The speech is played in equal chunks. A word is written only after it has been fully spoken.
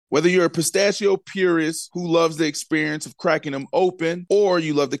Whether you're a pistachio purist who loves the experience of cracking them open, or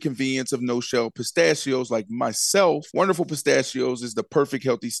you love the convenience of no-shell pistachios like myself, Wonderful Pistachios is the perfect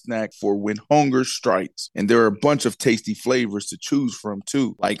healthy snack for when hunger strikes. And there are a bunch of tasty flavors to choose from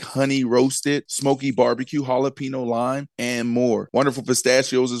too, like honey roasted, smoky barbecue, jalapeno lime, and more. Wonderful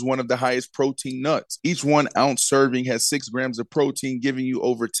Pistachios is one of the highest protein nuts. Each 1 ounce serving has 6 grams of protein, giving you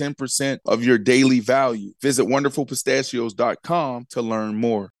over 10% of your daily value. Visit wonderfulpistachios.com to learn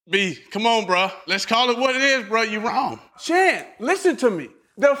more. B, come on, bro. Let's call it what it is, bro. You're wrong. Chan, listen to me.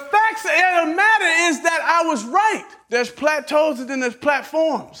 The facts of the matter is that I was right. There's plateaus and then there's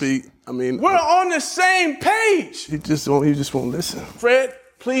platforms. B, I mean... We're on the same page. He just won't listen. Fred,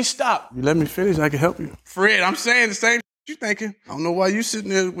 please stop. You let me finish, I can help you. Fred, I'm saying the same you thinking. I don't know why you sitting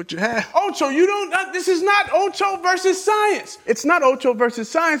there with your hat. Ocho, you don't... This is not Ocho versus science. It's not Ocho versus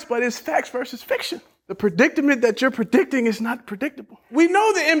science, but it's facts versus fiction. The predicament that you're predicting is not predictable. We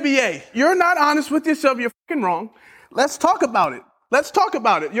know the NBA. You're not honest with yourself. You're fucking wrong. Let's talk about it.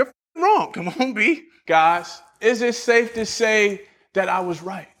 You're fucking wrong. Come on, B. Guys, is it safe to say that I was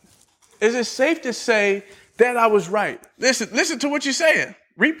right? Listen to what you're saying.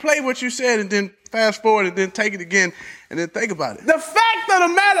 Replay what you said and then fast forward and then take it again and then think about it. The fact of the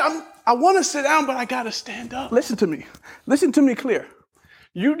matter, I want to sit down, but I got to stand up. Listen to me clear.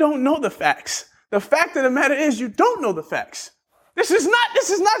 You don't know the facts. The fact of the matter is you don't know the facts. This is not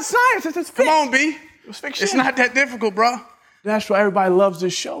science. This is fiction. Come on, B. It's fiction. It's not that difficult, bro. That's why everybody loves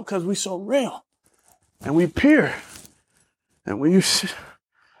this show, because we so real. And we pure. And when you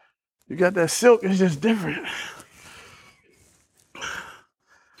got that silk, it's just different.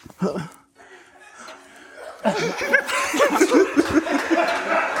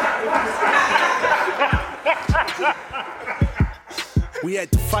 We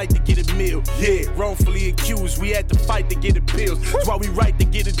had to fight to get a meal. Yeah, wrongfully accused. We had to fight to get appeals. That's why we right to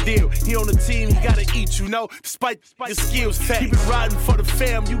get a deal. He on the team, he gotta eat, you know. Despite your skills, keep it riding for the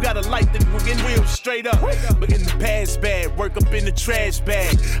fam. You gotta light the wheels straight up. But in the past bad, work up in the trash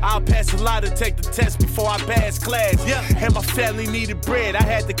bag. I'll pass a lot to take the test before I pass class. Yeah, and my family needed bread. I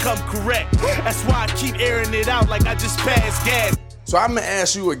had to come correct. That's why I keep airing it out like I just passed gas. So I'm gonna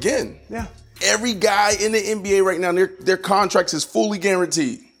ask you again. Yeah. Every guy in the NBA right now, their contracts is fully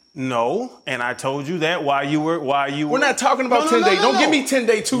guaranteed. No, and I told you that while you were. We're not talking about 10 days. Don't give me 10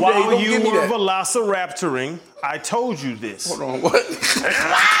 day, 2 days. Don't give me that. While you were velociraptoring, I told you this. Hold on, what?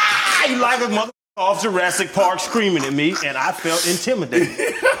 You like a mother off Jurassic Park screaming at me, and I felt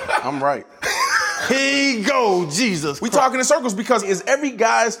intimidated. I'm right. Here you go, Jesus. We talking in circles because is every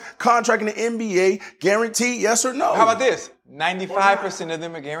guy's contract in the NBA guaranteed, yes or no? How about this? 95% of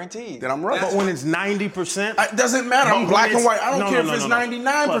them are guaranteed. Then I'm right. But when it's 90%? It doesn't matter. I'm black and white. I don't care if it's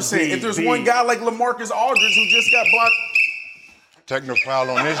 99%. If there's one guy like LaMarcus Aldridge who just got blocked. Technical foul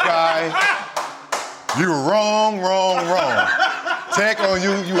on this guy. You wrong. Tech on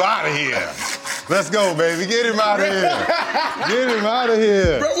you out of here. Let's go, baby. Get him out of here. Get him out of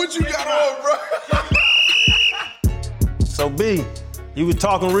here. Bro, what you got on, bro? So, B, you were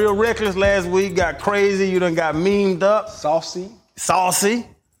talking real reckless last week, got crazy, you done got memed up. Saucy.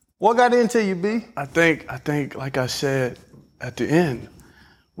 What got into you, B? I think, like I said at the end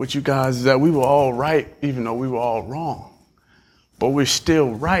with you guys, is that we were all right, even though we were all wrong. But we're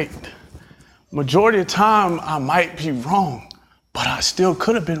still right. Majority of the time, I might be wrong, but I still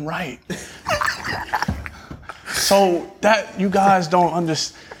could have been right. So that you guys don't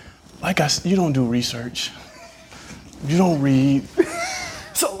understand. You don't do research. You don't read.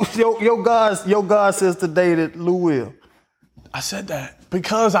 So your God says today that Lou will. I said that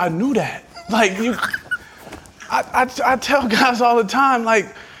because I knew that. I tell guys all the time,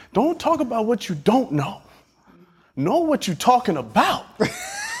 don't talk about what you don't know. Know what you're talking about.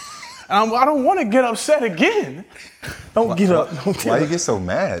 And I don't want to get upset again. Don't get up. Why you get so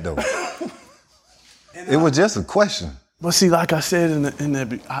mad though? It was just a question. But see, like I said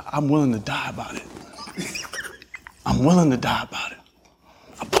I'm willing to die about it. I'm willing to die about it.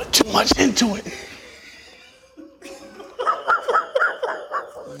 I put too much into it.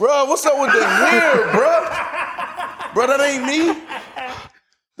 Bro, what's up with the hair, bro? Bro, that ain't me.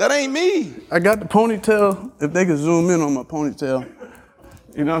 That ain't me. I got the ponytail. If they could zoom in on my ponytail.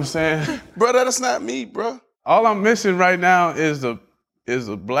 You know what I'm saying? Bro, that's not me, bro. All I'm missing right now is a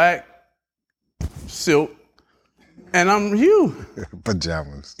black silk, and I'm you.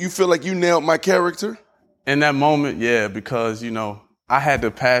 Pajamas. You feel like you nailed my character? In that moment, yeah, because, I had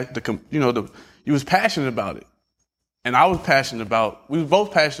you was passionate about it. And we was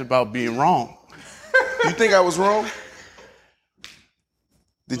both passionate about being wrong. You think I was wrong?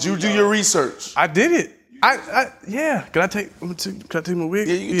 Did you do your research? I did it. Yeah. Can I take my wig?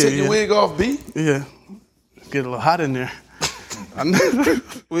 Yeah, you can take your wig off, B. Yeah. Get a little hot in there.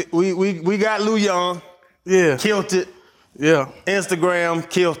 we got Lou Young. Yeah. Killed it. Yeah. Instagram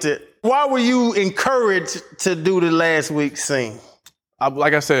killed it. Why were you encouraged to do the last week's scene?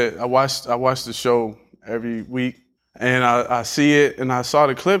 Like I said, I watched the show every week, and I see it, and I saw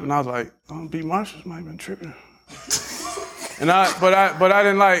the clip, and I was like, B. Marshall might have been tripping. But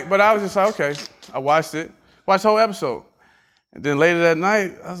I was just like, okay. I watched the whole episode. And then later that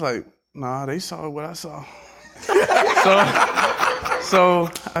night, I was like, nah, they saw what I saw.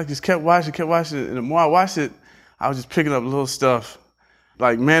 So I just kept watching. And the more I watched it, I was just picking up little stuff,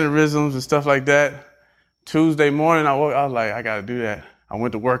 like mannerisms and stuff like that. Tuesday morning, I was like, I gotta do that. I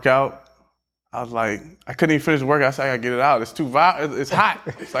went to work out. I was like, I couldn't even finish the workout. I said, I gotta get it out. It's too it's hot.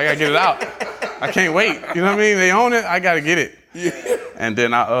 So I gotta get it out. I can't wait. You know what I mean? They own it. I gotta get it. Yeah. And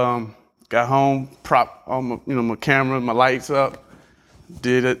then I got home, prop on my camera, my lights up.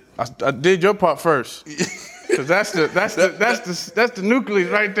 Did it. I did your part first, because that's the nucleus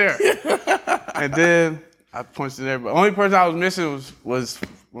right there. And then I punched it everybody. The only person I was missing was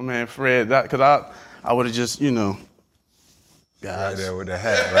my man Fred, because I would have just guys. Right there with the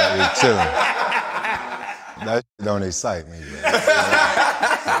hat, right there chilling. That shit don't excite me.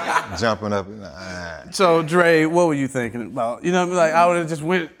 Jumping up. So Dre, what were you thinking about? You know, like I would have just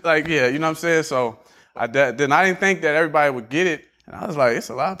went like, yeah, you know what I'm saying? So then I didn't think that everybody would get it. And I was like,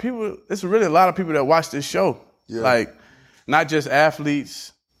 it's really a lot of people that watch this show. Yeah. Like, not just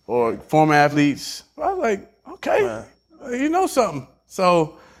athletes or former athletes. I was like, okay, you know something.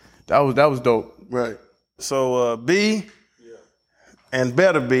 So that was dope. Right. So B and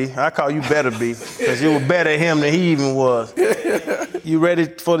Better B, I call you Better B, because you were better at him than he even was. You ready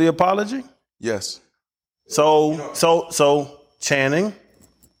for the apology? Yes. So Channing,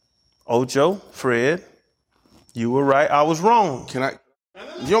 Ocho, Fred, you were right. I was wrong.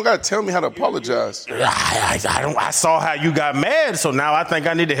 You don't got to tell me how to apologize. I saw how you got mad, so now I think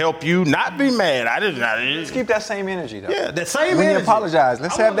I need to help you not be mad. I didn't. Let's keep that same energy, though. Yeah, that same energy. When you apologize,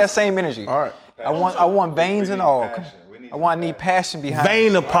 let's have that same energy. All right. I want veins and all. I need passion behind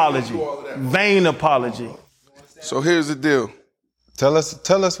Vain apology. Vain apology. So here's the deal. Tell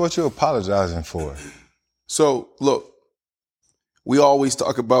us what you're apologizing for. So, look, we always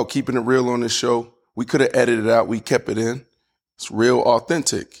talk about keeping it real on this show. We could have edited it out. We kept it in. It's real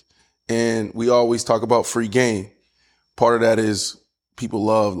authentic. And we always talk about free game. Part of that is people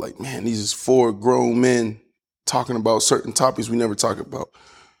love, like, man, these is 4 grown men talking about certain topics we never talk about.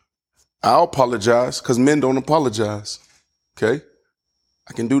 I'll apologize because men don't apologize. Okay?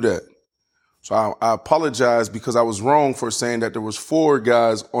 I can do that. So I apologize because I was wrong for saying that there was 4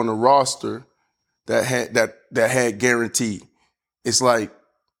 guys on the roster that had guaranteed. It's like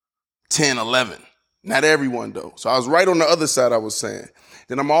 10, 11. Not everyone, though. So I was right on the other side I was saying.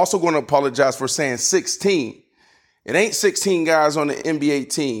 Then I'm also going to apologize for saying 16. It ain't 16 guys on the NBA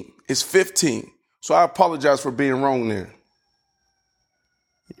team. It's 15. So I apologize for being wrong there.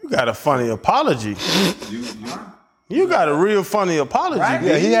 You got a funny apology. You got a real funny apology. Right?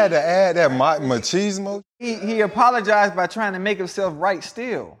 Yeah, he had to add that machismo. He apologized by trying to make himself right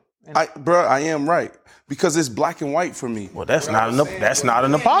still. I am right. Because it's black and white for me. Well, that's not an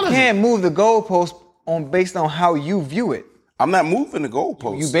apology. You can't move the goalpost based on how you view it. I'm not moving the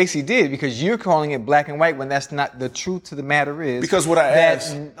goalpost. You basically did, because you're calling it black and white when that's not the truth to the matter is. Because what I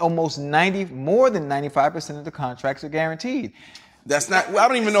asked, almost more than 95% of the contracts are guaranteed. That's not, I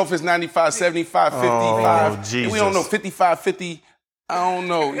don't even know if it's 95, 75, 55. Oh, Jesus. We don't know, 55, 50. I don't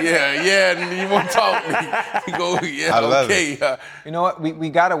know. Yeah. You want to talk? You go, yeah, I love okay. it. You know what? We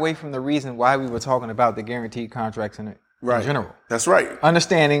got away from the reason why we were talking about the guaranteed contracts in general. That's right.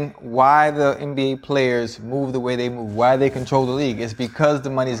 Understanding why the NBA players move the way they move, why they control the league. It's because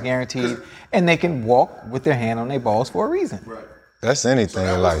the money is guaranteed and they can walk with their hand on their balls for a reason. Right. That's anything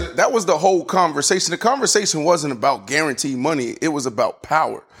in life. That was the whole conversation. The conversation wasn't about guaranteed money. It was about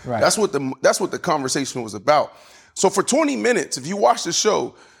power. Right. That's what the conversation was about. So for 20 minutes, if you watch the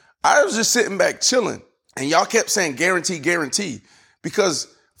show, I was just sitting back chilling, and y'all kept saying guarantee, because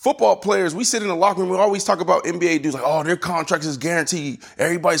football players, we sit in the locker room, we always talk about NBA dudes like, oh, their contract is guaranteed.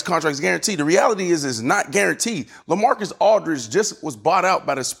 Everybody's contract is guaranteed. The reality is it's not guaranteed. LaMarcus Aldridge just was bought out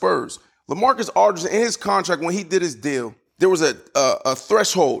by the Spurs. LaMarcus Aldridge, in his contract, when he did his deal, there was a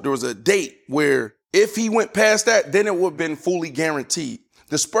threshold. There was a date where if he went past that, then it would have been fully guaranteed.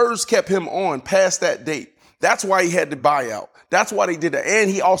 The Spurs kept him on past that date. That's why he had the buyout. That's why they did that. And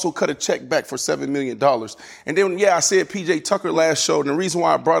he also cut a check back for $7 million. And then, I said P.J. Tucker last show. And the reason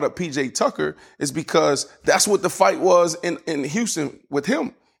why I brought up P.J. Tucker is because that's what the fight was in Houston with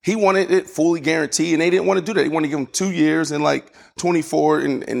him. He wanted it fully guaranteed, and they didn't want to do that. They wanted to give him 2 years and like 24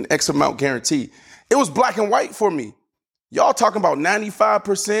 and X amount guaranteed. It was black and white for me. Y'all talking about 95%,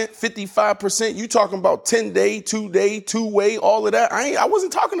 55%. You talking about 10-day, 2-day, two-way, all of that. I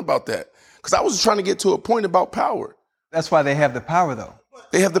wasn't talking about that because I was trying to get to a point about power. That's why they have the power, though.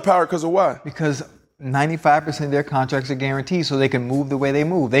 They have the power because of why? Because 95% of their contracts are guaranteed, so they can move the way they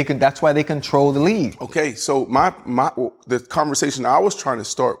move. That's why they control the league. Okay, so the conversation I was trying to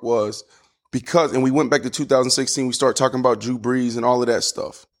start was because, and we went back to 2016, we started talking about Drew Brees and all of that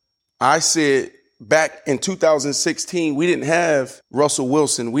stuff. I said back in 2016, we didn't have Russell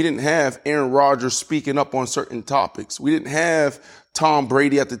Wilson. We didn't have Aaron Rodgers speaking up on certain topics. We didn't have Tom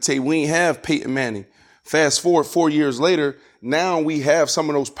Brady at the table. We didn't have Peyton Manning. Fast forward 4 years later, now we have some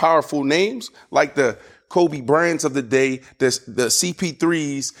of those powerful names like the Kobe Bryants of the day, the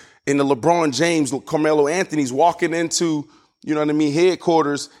CP3s, and the LeBron James, Carmelo Anthony's walking into, you know what I mean,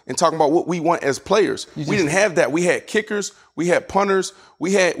 headquarters and talking about what we want as players. We didn't have that. We had kickers, we had punters,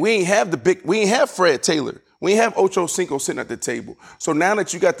 we ain't have Fred Taylor. We ain't have Ocho Cinco sitting at the table. So now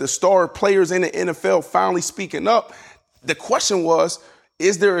that you got the star players in the NFL finally speaking up, the question was,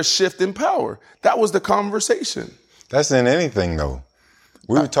 is there a shift in power? That was the conversation. That's in anything, though.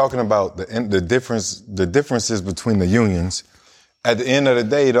 We were talking about the differences between the unions. At the end of the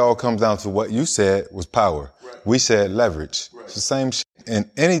day, it all comes down to what you said was power. Right. We said leverage. Right. It's the same shit in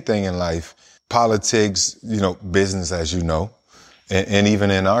anything in life, politics, business, as you know, and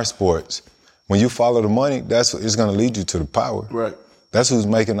even in our sports. When you follow the money, it's going to lead you to the power. Right. That's who's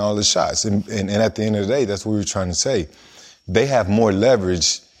making all the shots. And at the end of the day, that's what we were trying to say. They have more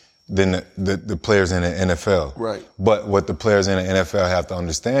leverage than the players in the NFL. Right. But what the players in the NFL have to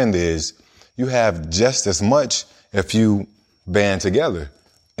understand is you have just as much if you band together,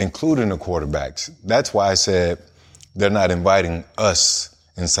 including the quarterbacks. That's why I said they're not inviting us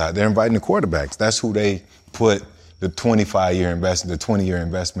inside. They're inviting the quarterbacks. That's who they put the 25-year investment, the 20-year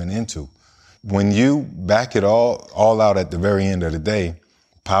investment into. When you back it all out at the very end of the day,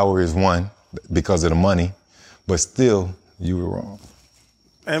 power is one because of the money, but still you were wrong.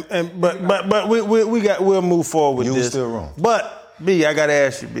 But we'll move forward with this. You were still wrong. But B, I gotta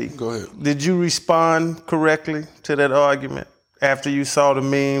ask you, B. Go ahead. Did you respond correctly to that argument after you saw the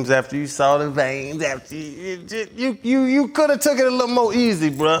memes, after you saw the veins, after you could have took it a little more easy,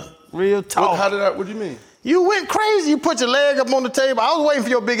 bruh. Real talk. What do you mean? You went crazy. You put your leg up on the table. I was waiting for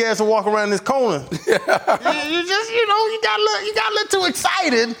your big ass to walk around this corner. you got a little too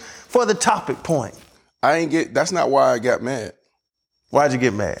excited for the topic point. That's not why I got mad. Why'd you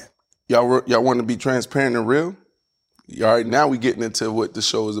get mad? Y'all want to be transparent and real? All right, now we getting into what the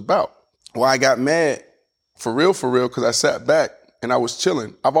show is about. Why I got mad, for real, because I sat back and I was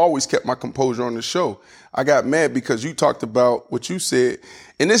chilling. I've always kept my composure on the show. I got mad because you talked about what you said,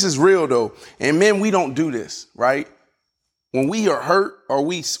 and this is real though. And men, we don't do this, right? When we are hurt or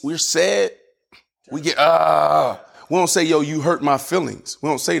we're sad, we get we don't say, yo, you hurt my feelings. We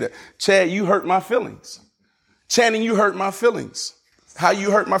don't say that. Chad, you hurt my feelings. Channing, you hurt my feelings. How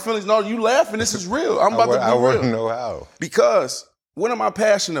you hurt my feelings? No, you laughing. This is real. I'm about to be real. I want to know how. Because what am I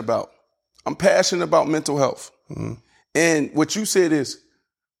passionate about? I'm passionate about mental health. Mm-hmm. And what you said is,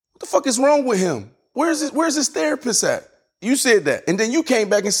 what the fuck is wrong with him? Where's his therapist at? You said that. And then you came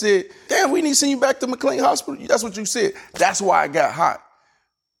back and said, damn, we need to send you back to McLean Hospital. That's what you said. That's why I got hot.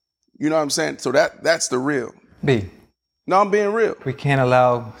 You know what I'm saying? So that's the real. B. No, I'm being real. We can't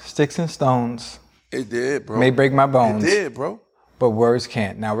allow sticks and stones. It did, bro. May break my bones. It did, bro. But words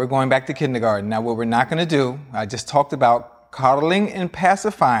can't. Now we're going back to kindergarten. Now what we're not going to do, I just talked about coddling and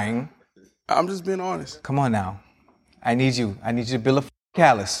pacifying. I'm just being honest. Come on now. I need you to build a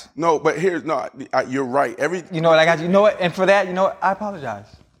callus. No, but you're right. You know what I got you? You know what? And for that, you know what? I apologize.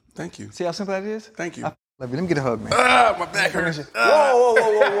 Thank you. See how simple that is? Thank you. Love you. Let me get a hug, man. My back hurts. Whoa.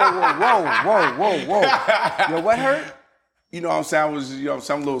 Yo, what hurt? You know what I'm saying?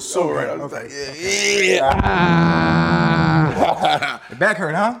 I'm a little sore. Okay. I was like, yeah. The back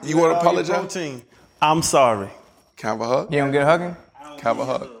hurt, huh? You want to apologize? I'm sorry. Can I have a hug? You don't get a hugging? Can I have a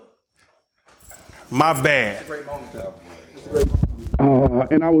hug? My bad.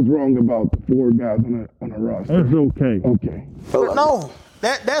 And I was wrong about the 4 guys on the roster. That's okay. Okay. But no,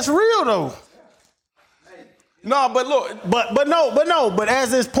 that's real though. No, but look. But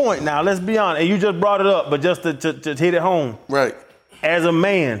as this point now, let's be honest, and you just brought it up, but just to hit it home. Right. As a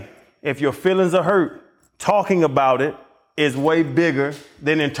man, if your feelings are hurt, talking about it is way bigger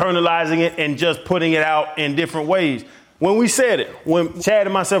than internalizing it and just putting it out in different ways. When we said it, when Chad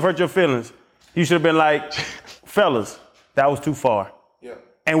and myself hurt your feelings, you should have been like, fellas, that was too far. Yeah.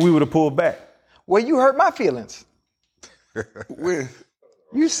 And we would have pulled back. Well, you hurt my feelings. When?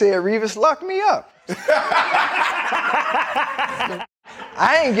 You said Revis locked me up.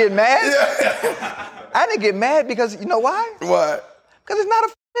 I ain't get mad. Yeah. I didn't get mad because, you know why? Why? Because it's not an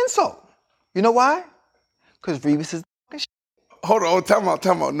insult. You know why? Because Revis is Hold on, time out.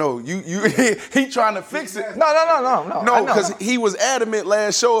 No, he trying to fix it. No. No, because he was adamant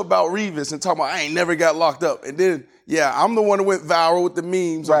last show about Revis and talking about I ain't never got locked up. And then, yeah, I'm the one who went viral with the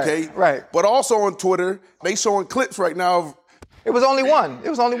memes, okay? Right. But also on Twitter, they showing clips right now of It was only one.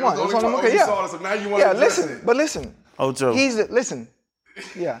 Okay, yeah. Saw it, so now you want to listen, it. but listen. Ocho. Listen.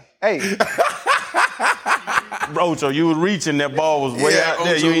 Yeah. Hey. Ocho, you were reaching, that ball was way out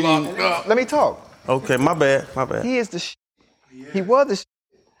there. Ocho You ain't locked even... up. Let me talk. Okay, my bad. He is the shit. He was the shit.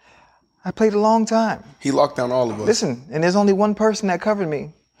 I played a long time. He locked down all of us. Listen, and there's only one person that covered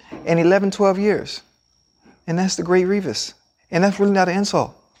me in 11, 12 years. And that's the great Revis. And that's really not an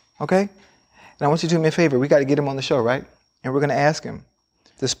insult, okay? And I want you to do me a favor. We got to get him on the show, right? And we're going to ask him,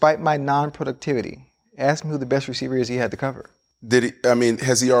 despite my non-productivity, ask him who the best receiver is he had to cover.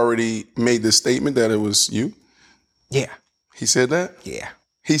 Has he already made this statement that it was you? Yeah. He said that? Yeah.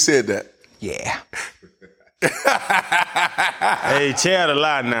 He said that? Yeah. Hey, Chad a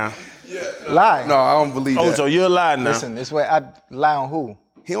lie now. Lie? No, I don't believe that. Ocho, you're a lie now. Listen, this way I lie on who?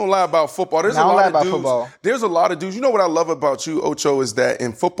 He don't lie about football. There's No, a I don't lot lie of about dudes. football. There's a lot of dudes. You know what I love about you, Ocho, is that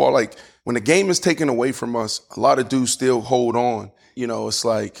in football, like when the game is taken away from us, a lot of dudes still hold on. You know, it's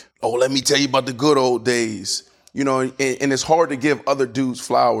like, oh, let me tell you about the good old days. You know, and it's hard to give other dudes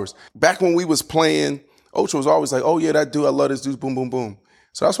flowers. Back when we was playing, Ocho was always like, oh yeah, that dude, I love this dude, boom, boom, boom.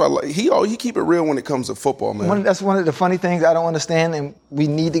 So that's why he keep it real when it comes to football, man. That's one of the funny things I don't understand, and we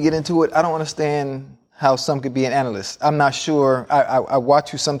need to get into it. I don't understand how some could be an analyst. I'm not sure. I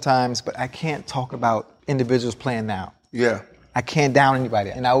watch you sometimes, but I can't talk about individuals playing now. Yeah. I can't down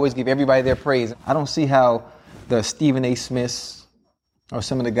anybody, and I always give everybody their praise. I don't see how the Stephen A. Smiths or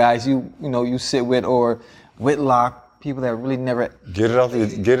some of the guys you sit with, or Whitlock, people that really never Get it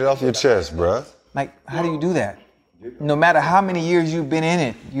off your chest, bruh. Like, how do you do that? No matter how many years you've been in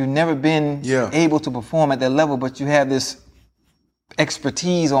it, you've never been able to perform at that level, but you have this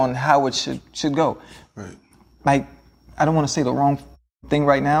expertise on how it should go. Right. Like, I don't want to say the wrong thing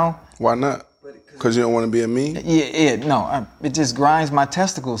right now. Why not? Because you don't want to be a meme? It just grinds my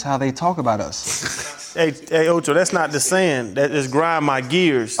testicles how they talk about us. Hey, Ocho, that's not the saying. That is grind my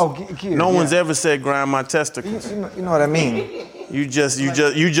gears. Oh, gears. No one's ever said grind my testicles. You know what I mean? You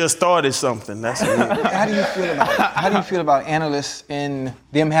just started something. That's it. How do you feel about analysts and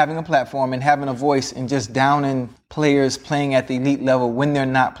them having a platform and having a voice and just downing players playing at the elite level when they're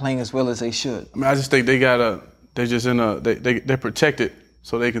not playing as well as they should? I mean, I just think they're protected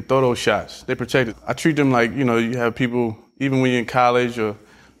so they can throw those shots. They're protected. I treat them like, you have people, even when you're in college or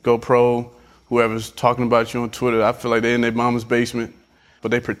go pro, whoever's talking about you on Twitter, I feel like they're in their mama's basement, but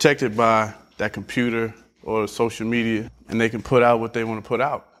they're protected by that computer or social media, and they can put out what they want to put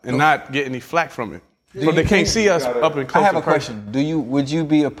out and not get any flack from it. So they can't see us up and close. I have a question. Would you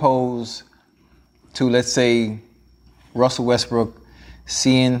be opposed to, let's say, Russell Westbrook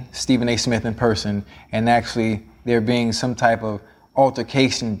seeing Stephen A. Smith in person and actually there being some type of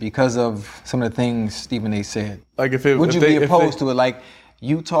altercation because of some of the things Stephen A. said? Like would you be opposed to it? Like,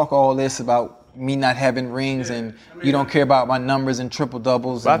 you talk all this about me not having rings and you don't care about my numbers and triple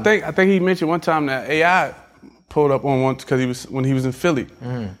doubles. I think he mentioned one time that AI pulled up on one because when he was in Philly,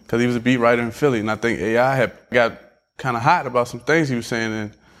 because he was a beat writer in Philly, and I think AI had got kind of hot about some things he was saying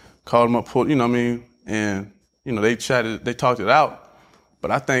and called him up, and they chatted, they talked it out.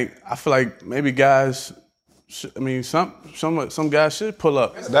 But I feel like maybe guys. Some guys should pull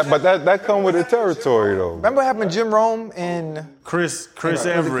up. But that come with the territory, though. Remember what happened to Jim Rome and Chris Everett? Was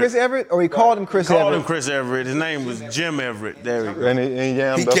it Chris Everett, or he called him Chris Everett? Called him Chris Everett. His name was Jim Everett. There we go. And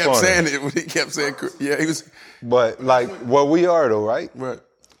he kept saying it. He kept saying, yeah, he was. But like what we are, though, right? Right.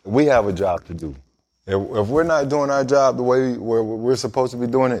 We have a job to do. If we're not doing our job the way we're supposed to be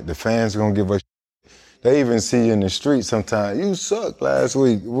doing it, the fans are gonna give us. They even see you in the street sometimes. You sucked last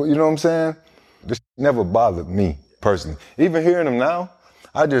week. You know what I'm saying? This never bothered me personally. Even hearing them now,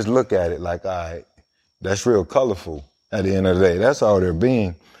 I just look at it like, all right, that's real colorful at the end of the day. That's all they're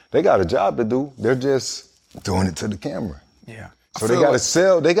being. They got a job to do. They're just doing it to the camera. Yeah. So they gotta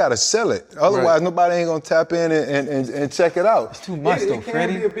sell it. Otherwise, nobody ain't gonna tap in and check it out. It's too much though,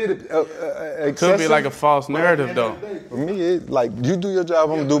 Freddie. It could be like a false narrative though. For me, it's like, you do your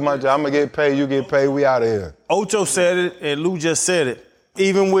job, I'm gonna do my job. I'm gonna get paid, you get paid, we out of here. Ocho said it, and Lou just said it.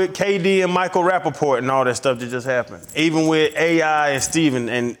 Even with KD and Michael Rappaport and all that stuff that just happened. Even with AI and Steven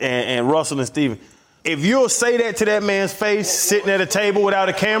and Russell and Steven. If you'll say that to that man's face, sitting at a table without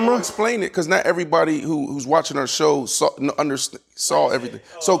a camera. Explain it, because not everybody who's watching our show saw everything.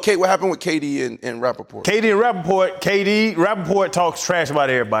 So, Kate, what happened with KD and Rappaport? Rappaport talks trash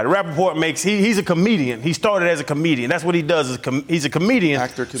about everybody. Rappaport he's a comedian. He started as a comedian. That's what he does. He's a comedian.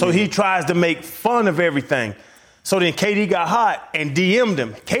 Actor, comedian. So he tries to make fun of everything. So then KD got hot and DM'd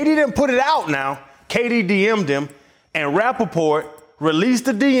him. KD didn't put it out now. KD DM'd him, and Rappaport released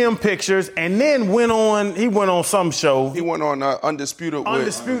the DM pictures, and then went on some show. He went on Undisputed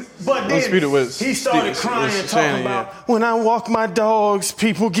but then with he started crying and talking Shannon, about, when I walk my dogs,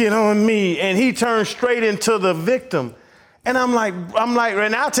 people get on me. And he turned straight into the victim. And I'm like,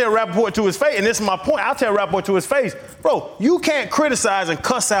 and I'll tell Rappaport to his face, and this is my point, I'll tell Rappaport to his face, bro, you can't criticize and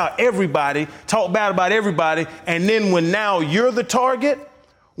cuss out everybody, talk bad about everybody, and then when now you're the target,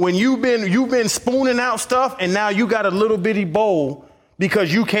 when you've been spooning out stuff, and now you got a little bitty bowl,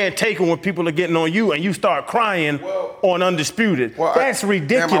 because you can't take it when people are getting on you and you start crying on Undisputed. That's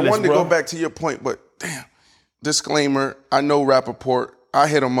ridiculous, I wanted bro. to go back to your point, but damn, disclaimer, I know Rappaport. I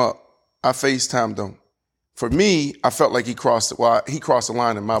hit him up. I FaceTimed him. For me, I felt like he crossed the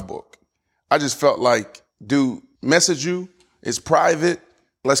line in my book. I just felt like, dude, message you, it's private.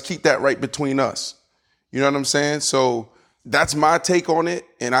 Let's keep that right between us. You know what I'm saying? So that's my take on it.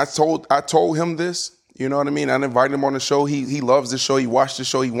 And I told him this. You know what I mean? I invited him on the show. He loves the show. He watched the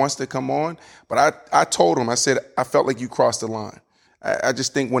show. He wants to come on. But I told him, I said, I felt like you crossed the line. I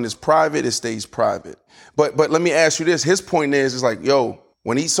just think when it's private, it stays private. But let me ask you this. His point is like, yo,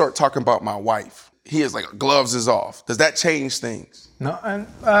 when he start talking about my wife, he is like, gloves is off. Does that change things? No,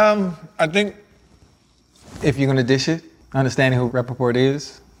 I think if you're going to dish it, understanding who Rappaport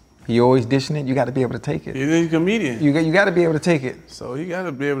is, he always dishing it, you got to be able to take it. He's a comedian. You got to be able to take it. So you got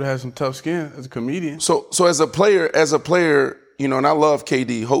to be able to have some tough skin as a comedian. So as a player, you know, and I love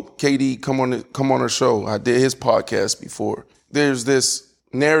KD. Hope KD come on our show. I did his podcast before. There's this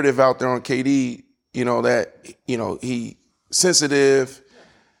narrative out there on KD, you know, that, you know, he sensitive.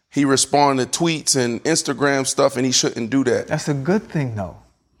 He respond to tweets and Instagram stuff, and he shouldn't do that. That's a good thing, though.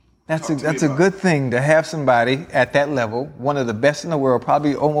 That's a good thing to have somebody at that level, one of the best in the world,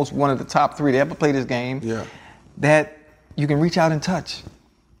 probably almost one of the top 3 to ever play this game, that you can reach out and touch.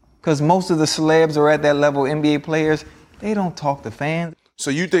 Because most of the celebs are at that level, NBA players, they don't talk to fans. So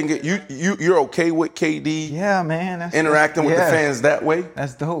you think you're okay with KD? Yeah, man. Interacting with the fans that way?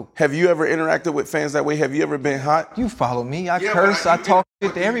 That's dope. Have you ever interacted with fans that way? Have you ever been hot? You follow me. I curse. I talk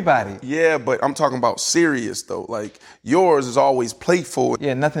shit to everybody. Yeah, but I'm talking about serious, though. Like, yours is always playful.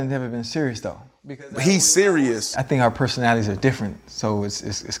 Yeah, nothing's ever been serious, though. Because he's serious. I think our personalities are different, so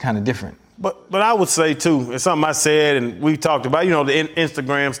it's kind of different. But I would say, too, it's something I said and we talked about, you know, the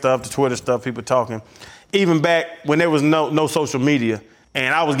Instagram stuff, the Twitter stuff, people talking. Even back when there was no social media,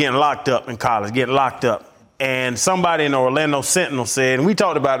 and I was getting locked up in college, And somebody in the Orlando Sentinel said, and we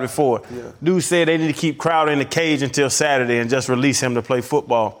talked about it before, dude said they need to keep Crowder in the cage until Saturday and just release him to play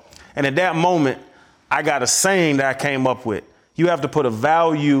football. And at that moment, I got a saying that I came up with. You have to put a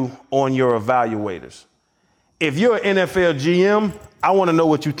value on your evaluators. If you're an NFL GM, I want to know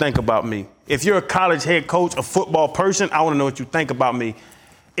what you think about me. If you're a college head coach, a football person, I want to know what you think about me.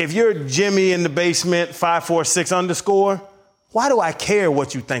 If you're Jimmy in the basement, 546_, why do I care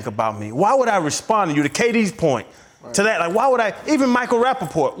what you think about me? Why would I respond to you? To KD's point, to that, like, why would I, even Michael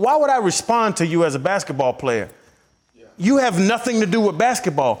Rappaport, why would I respond to you as a basketball player? You have nothing to do with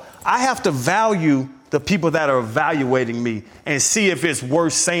basketball. I have to value the people that are evaluating me and see if it's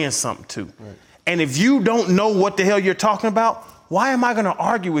worth saying something to. Right. And if you don't know what the hell you're talking about, why am I going to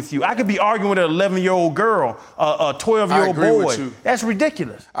argue with you? I could be arguing with an 11-year-old girl, a 12-year-old boy. That's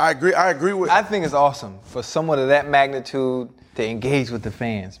ridiculous. I agree with. I think it's awesome for someone of that magnitude to engage with the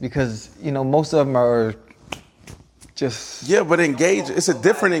fans because, you know, most of them are just... Yeah, but engage, it's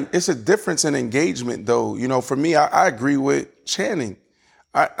a difference in engagement, though. You know, for me, I agree with Channing.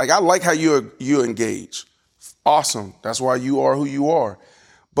 I like how you engage. Awesome. That's why you are who you are.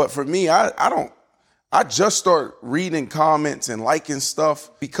 But for me, I just start reading comments and liking stuff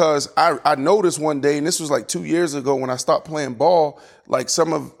because I noticed one day, and this was like 2 years ago when I stopped playing ball, like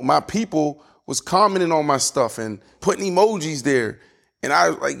some of my people was commenting on my stuff and putting emojis there. And I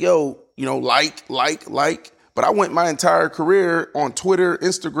was like, yo, you know, like. But I went my entire career on Twitter,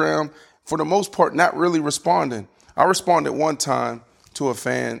 Instagram, for the most part, not really responding. I responded one time to a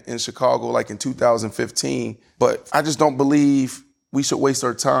fan in Chicago, like in 2015, but I just don't believe we should waste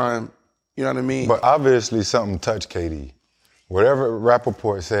our time. You know what I mean? But obviously something touched KD. Whatever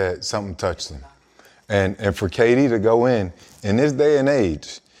Rappaport said, something touched him. And for KD to go in this day and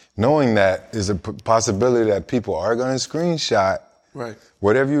age, knowing that there's a possibility that people are going to screenshot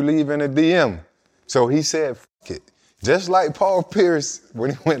whatever you leave in a DM. So he said, F it. Just like Paul Pierce when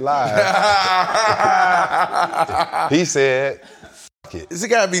he went live. He said, F it. There's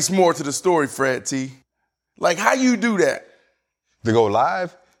got to be some more to the story, Fred T. Like, how you do that? To go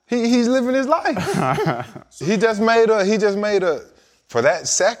live? He's living his life. He just made a, for that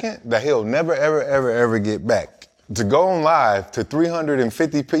second that he'll never, ever, ever, ever get back. To go on live to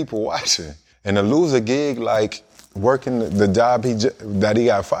 350 people watching and to lose a gig like working the job that he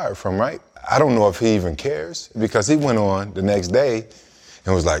got fired from, right? I don't know if he even cares because he went on the next day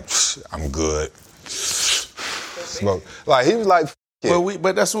and was like, I'm good. Like, he was like,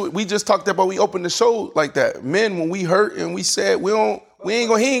 but that's what we just talked about. We opened the show like that. Men, when we hurt and we said he ain't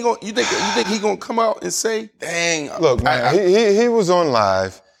gonna. You think he gonna come out and say, "Dang"? Look, man, he was on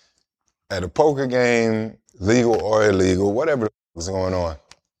live at a poker game, legal or illegal, whatever was going on.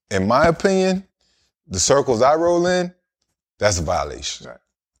 In my opinion, the circles I roll in, that's a violation. Right.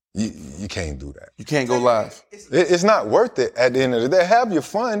 You can't do that. You can't go live. It's not worth it at the end of the day. Have your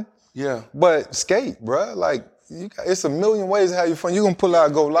fun, yeah, but skate, bruh. Like, it's a million ways to have your fun. You gonna pull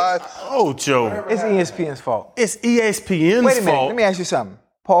out, go live. Oh, Joe. It's ESPN's fault. It's ESPN's fault. Wait a minute. Let me ask you something.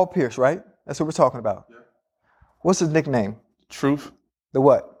 Paul Pierce, right? That's what we're talking about. Yeah. What's his nickname? Truth. The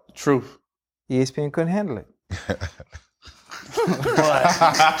what? Truth. ESPN couldn't handle it.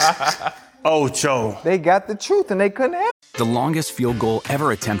 Oh, Joe. They got the truth and they couldn't handle it. The longest field goal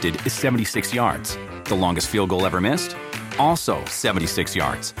ever attempted is 76 yards. The longest field goal ever missed? Also 76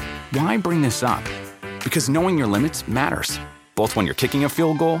 yards. Why bring this up? Because knowing your limits matters, both when you're kicking a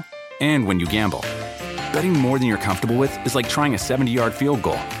field goal and when you gamble. Betting more than you're comfortable with is like trying a 70-yard field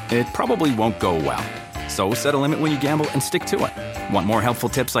goal. It probably won't go well. So set a limit when you gamble and stick to it. Want more helpful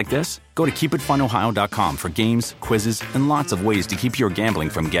tips like this? Go to keepitfunohio.com for games, quizzes, and lots of ways to keep your gambling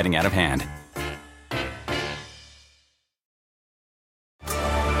from getting out of hand.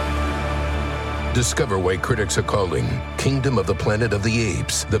 Discover why critics are calling Kingdom of the Planet of the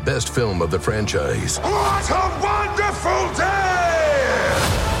Apes the best film of the franchise. What a wonderful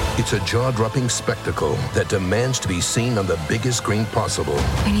day! It's a jaw-dropping spectacle that demands to be seen on the biggest screen possible.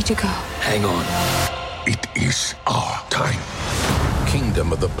 We need to go. Hang on. It is our time.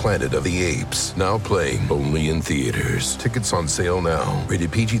 Kingdom of the Planet of the Apes. Now playing only in theaters. Tickets on sale now.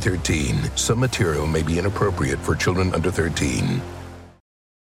 Rated PG-13. Some material may be inappropriate for children under 13.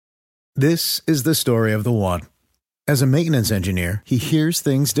 This is the story of the one. As a maintenance engineer, he hears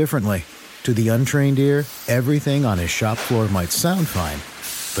things differently. To the untrained ear, everything on his shop floor might sound fine,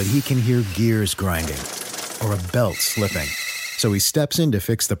 but he can hear gears grinding or a belt slipping. So he steps in to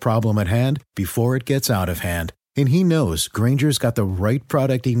fix the problem at hand before it gets out of hand. And he knows Grainger's got the right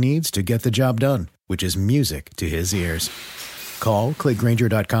product he needs to get the job done, which is music to his ears. Call, click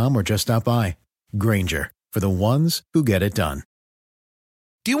Grainger.com, or just stop by. Grainger, for the ones who get it done.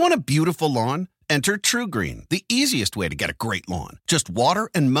 Do you want a beautiful lawn? Enter TruGreen, the easiest way to get a great lawn. Just water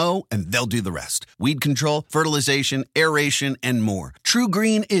and mow, and they'll do the rest. Weed control, fertilization, aeration, and more.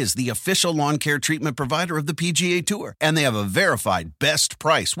 TruGreen is the official lawn care treatment provider of the PGA Tour, and they have a verified best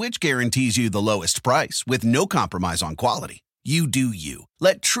price, which guarantees you the lowest price with no compromise on quality. You do you.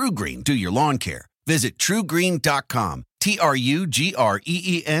 Let TruGreen do your lawn care. Visit TruGreen.com,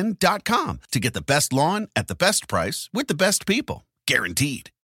 TruGreen.com, to get the best lawn at the best price with the best people.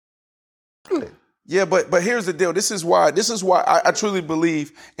 Guaranteed. Yeah, but here's the deal. This is why I truly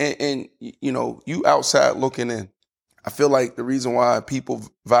believe, and you know, you outside looking in. I feel like the reason why people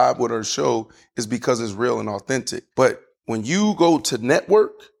vibe with our show is because it's real and authentic. But when you go to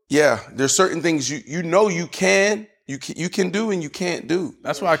network, yeah, there's certain things you know you can do and you can't do.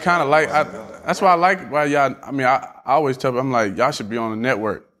 That's why I kind of like. That's why I like why y'all. I mean, I always tell them, I'm like, y'all should be on the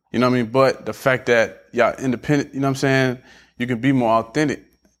network. You know what I mean? But the fact that y'all independent, you know what I'm saying? You can be more authentic,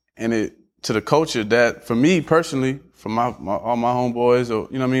 and it to the culture that, for me personally, for all my homeboys, or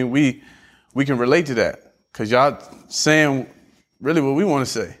you know what I mean, we can relate to that because y'all saying really what we want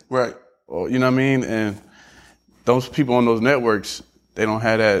to say, right? Or you know what I mean, and those people on those networks, they don't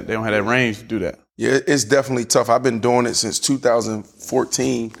have that range to do that. Yeah, it's definitely tough. I've been doing it since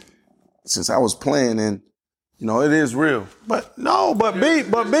 2014, since I was playing, and you know it is real. But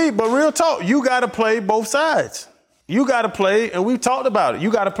real talk, you got to play both sides. You got to play, and we've talked about it. You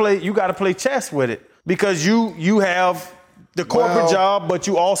got to play chess with it because you have the corporate job, but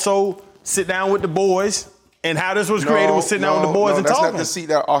you also sit down with the boys. And how this was created was sitting down with the boys and talking. That's not the seat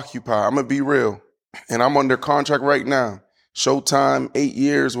that I occupy. I'm gonna be real, and I'm under contract right now. Showtime, 8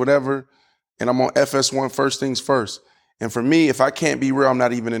 years, whatever, and I'm on FS1 First Things First. And for me, if I can't be real, I'm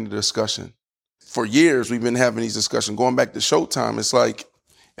not even in the discussion. For years, we've been having these discussions. Going back to Showtime, it's like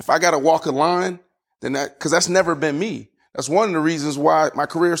if I got to walk a line. Then because that's never been me. That's one of the reasons why my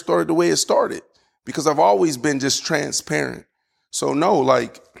career started the way it started. because I've always been just transparent. So no,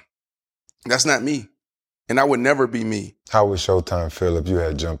 like, that's not me. And I would never be me. How would Showtime feel if you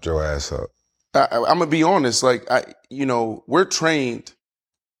had jumped your ass up? I'm going to be honest. Like, we're trained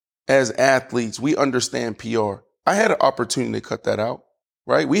as athletes. We understand PR. I had an opportunity to cut that out,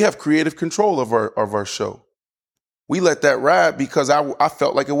 right? We have creative control of our show. We let that ride because I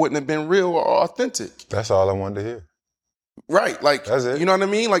felt like it wouldn't have been real or authentic. That's all I wanted to hear. Right. Like, that's it. You know what I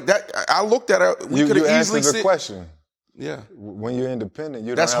mean? Like that, I looked at it. We could have easily answered the question. Yeah. When you're independent,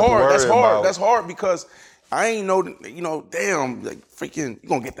 you That's don't have hard. to worry That's hard. about... That's hard because I ain't know, damn, like freaking, you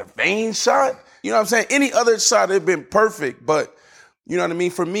gonna get the vein shot? You know what I'm saying? Any other shot would have been perfect, but you know what I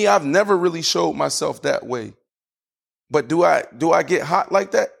mean? For me, I've never really showed myself that way. But do I get hot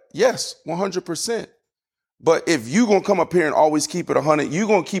like that? Yes, 100%. But if you gonna come up here and always keep it 100, you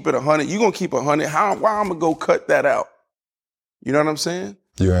gonna keep it 100, you gonna keep 100, why I'm gonna go cut that out? You know what I'm saying?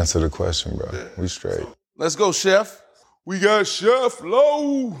 You answered the question, bro. We straight. Let's go, Chef. We got Chef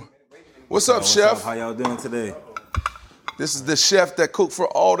Low. What's up, Chef? Up? How y'all doing today? This is the chef that cooked for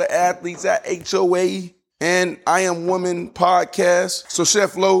all the athletes at HOA and I Am Woman podcast. So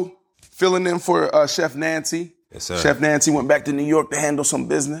Chef Low filling in for Chef Nancy. Yes, sir. Chef Nancy went back to New York to handle some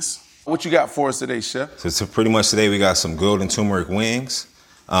business. What you got for us today, Chef? So pretty much today we got some golden turmeric wings.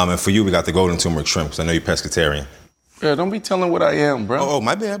 And for you, we got the golden turmeric shrimp, because I know you're pescatarian. Yeah, don't be telling what I am, bro. Oh,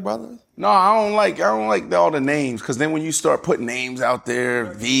 my bad, brother. No, I don't like all the names, because then when you start putting names out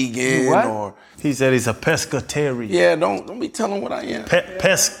there, vegan or... He said he's a pescatarian. Yeah, don't be telling what I am.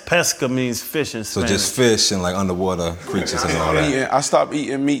 Pesca means fish in Spanish. So just fish and like underwater creatures and all that. Yeah, I stopped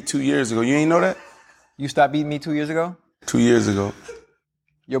eating meat 2 years ago. You ain't know that? You stopped eating meat 2 years ago? 2 years ago.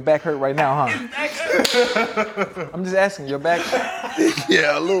 Your back hurt right now, huh? I'm just asking, your back?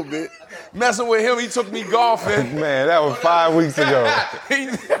 Yeah, a little bit. Messing with him, he took me golfing. Man, that was 5 weeks ago.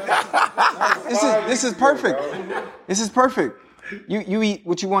 This is perfect. This is perfect. You eat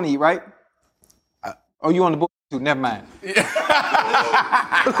what you want to eat, right? Oh, you on the book too? Never mind. Little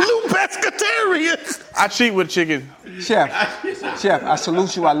pescatarian. I cheat with chicken. Chef, I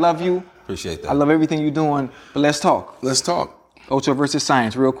salute you. I love you. Appreciate that. I love everything you're doing. But let's talk. Let's talk. Ocho versus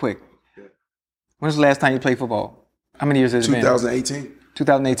Science, real quick. When's the last time you played football? How many years has it been? 2018.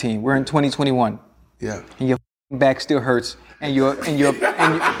 2018. We're in 2021. Yeah. And your back still hurts, and you're a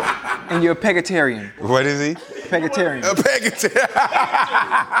pescatarian. What is he? Pescatarian. A pescatarian.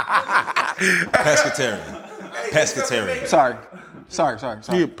 Pescatarian. Sorry.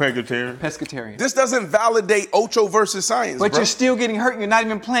 You're a pescatarian. Pescatarian. This doesn't validate Ocho versus Science, But bro. you're still getting hurt and you're not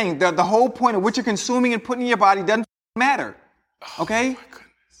even playing. The whole point of what you're consuming and putting in your body doesn't matter. Okay? Oh my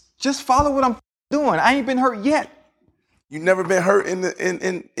goodness. Just follow what I'm doing. I ain't been hurt yet. You never been hurt in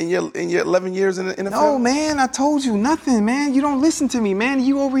your 11 years in the NFL? No, man, I told you nothing, man. You don't listen to me, man.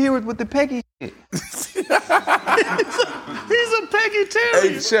 You over here with the Peggy shit. He's a pescatarian.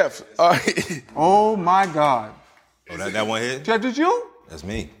 Hey, Chef. All right. Oh my God. Oh, that one hit? Chef, did you? That's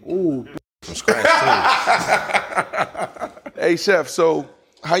me. Ooh. From scratch, too. Hey, Chef, so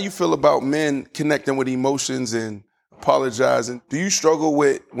how you feel about men connecting with emotions and apologizing? Do you struggle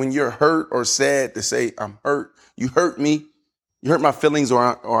with when you're hurt or sad to say, I'm hurt, you hurt me, you hurt my feelings,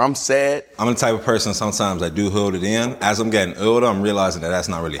 or I'm sad? I'm the type of person sometimes I do hold it in. As I'm getting older, I'm realizing that that's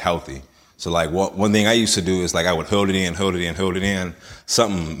not really healthy. So like one thing I used to do is like I would hold it in.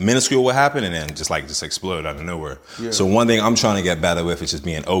 Something minuscule would happen and then just explode out of nowhere. Yeah. So one thing I'm trying to get better with is just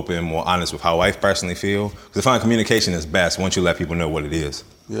being open, more honest with how I personally feel. Because I find communication is best once you let people know what it is.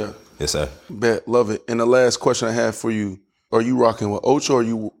 Yeah. Yes, sir. Bet, love it. And the last question I have for you, are you rocking with Ocho or are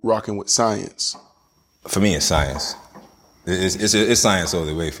you rocking with Science? For me, it's Science. It's Science all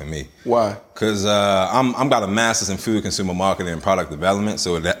the way for me. Why? Because I'm got a master's in food consumer marketing and product development,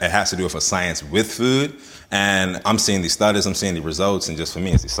 so it has to do with a science with food. And I'm seeing these studies, I'm seeing the results, and just for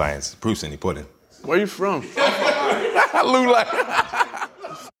me, it's the science. Proof's in the pudding. Where you from? Lou like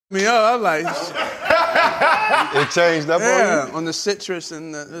me up. I'm like, it changed up on you? On the citrus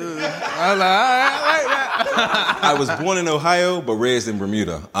and the. I like that. I was born in Ohio, but raised in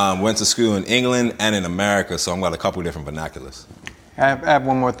Bermuda. Went to school in England and in America, so I've got a couple different vernaculars. I have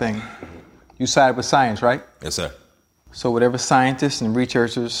one more thing. You side with science, right? Yes, sir. So whatever scientists and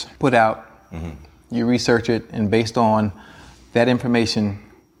researchers put out, you research it, and based on that information,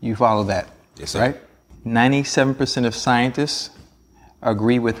 you follow that. Yes, sir. Right? 97% of scientists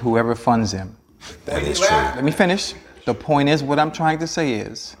agree with whoever funds them. That is true. Let me finish. The point is, what I'm trying to say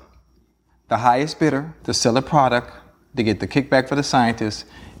is, the highest bidder to sell a product, to get the kickback for the scientists,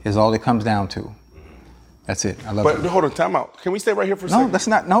 is all it comes down to. That's it. I love it. But hold on, time out. Can we stay right here for a second? No, that's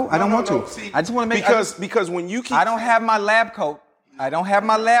not. No, I don't want to. See, I just want to make because when you keep I don't have my lab coat. I don't have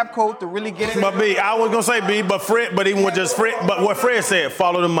my lab coat to really get it. But B, I was gonna say B, but even with just Fred, but what Fred said,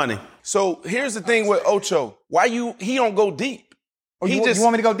 follow the money. So here's the thing with Ocho. He don't go deep. You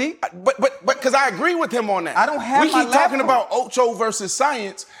want me to go deep? But because I agree with him on that. I don't have We my keep lab talking coat. about Ocho versus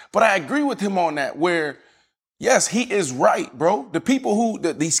science, but I agree with him on that where, yes, he is right, bro. The people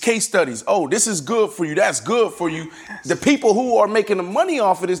these case studies, this is good for you, that's good for you. The people who are making the money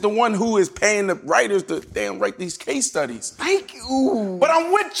off it is the one who is paying the writers to damn write these case studies. Thank you. But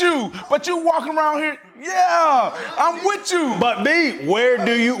I'm with you. But you walking around here, yeah, I'm with you. But B, where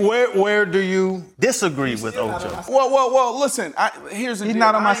do you disagree with Ocho? Well, listen, here's the deal. He's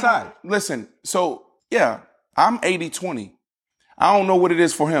not on my side. Listen, so, yeah, I'm 80-20. I don't know what it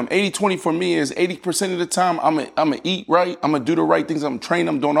is for him. 80-20 for me is 80% of the time I'm going to eat right, I'm going to do the right things, I'm trained,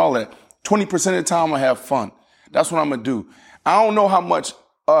 I'm doing all that. 20% of the time I'm going to have fun. That's what I'm going to do. I don't know how much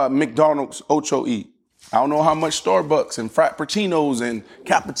McDonald's Ocho eat. I don't know how much Starbucks and Frappuccinos and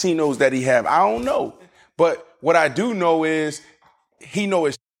Cappuccinos that he have. I don't know. But what I do know is he know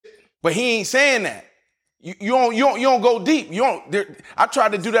his shit, but he ain't saying that. You don't go deep. I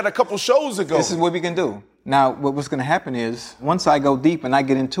tried to do that a couple shows ago. This is what we can do. Now, what's going to happen is, once I go deep and I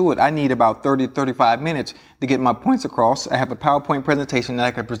get into it, I need about 30 to 35 minutes to get my points across. I have a PowerPoint presentation that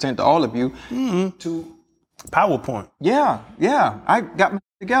I can present to all of you. To PowerPoint. Yeah, I got my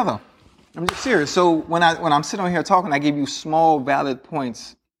together. I'm just serious. So when I'm sitting on here talking, I give you small, valid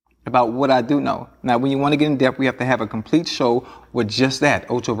points about what I do know. Now, when you want to get in depth, we have to have a complete show with just that,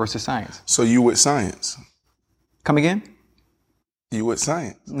 Ocho versus science. So you with science? Come again? You with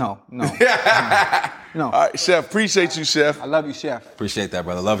science? No. No. All right, Chef. Appreciate you, Chef. I love you, Chef. Appreciate that,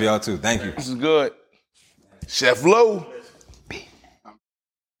 brother. Love y'all too. Thank you. This is good. Chef Low. What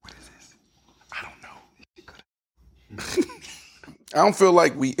is this? I don't know. I don't feel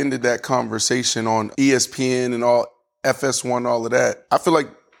like we ended that conversation on ESPN and all FS1, all of that. I feel like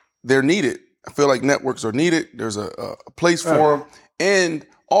they're needed. I feel like networks are needed. There's a place for them. And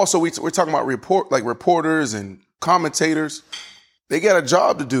also, we're talking about reporters and commentators. They got a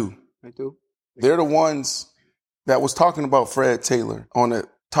job to do. They do. They're the ones that was talking about Fred Taylor on the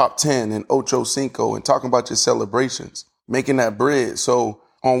top 10 and Ocho Cinco and talking about your celebrations, making that bread. So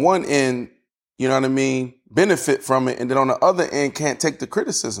on one end, you know what I mean, benefit from it. And then on the other end, can't take the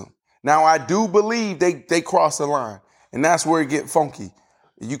criticism. Now, I do believe they cross the line. And that's where it get funky.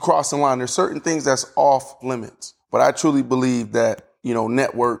 You cross the line. There's certain things that's off limits. But I truly believe that,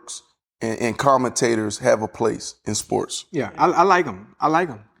 networks and commentators have a place in sports. Yeah, I like them. I like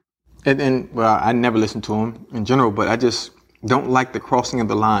them. Well, I never listen to them in general, but I just don't like the crossing of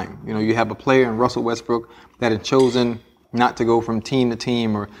the line. You have a player in Russell Westbrook that has chosen not to go from team to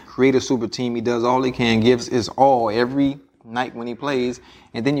team or create a super team. He does all he can, gives his all every night when he plays.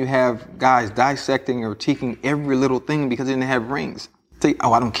 And then you have guys dissecting or critiquing every little thing because they didn't have rings. Say,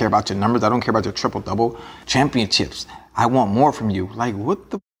 I don't care about your numbers. I don't care about your triple-double championships. I want more from you. Like,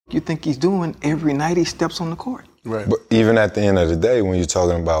 what the you think he's doing every night he steps on the court? Right. But even at the end of the day, when you're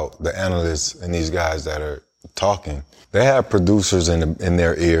talking about the analysts and these guys that are talking, they have producers in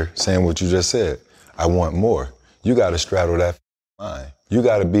their ear saying what you just said. I want more. You got to straddle that line. You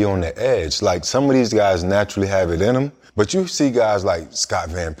got to be on the edge. Like, some of these guys naturally have it in them, but you see guys like Scott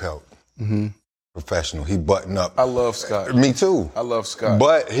Van Pelt. Mm-hmm. Professional. He button up. I love Scott. Me too. I love Scott.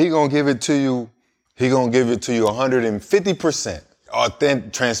 But he gonna give it to you 150%.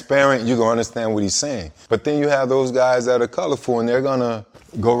 Authentic, transparent, you're gonna understand what he's saying. But then you have those guys that are colorful and they're gonna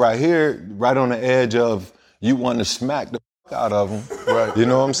go right here, right on the edge of you wanting to smack the fuck out of them. Right. You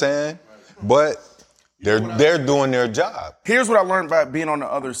know what I'm saying? But they're doing their job. Here's what I learned by being on the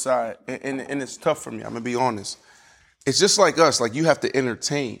other side, and it's tough for me, I'm gonna be honest. It's just like us, like you have to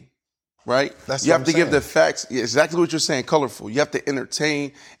entertain. Right? You have to give the facts, exactly what you're saying, colorful. You have to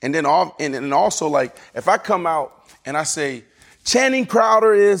entertain. And then and also, like, if I come out and I say, Channing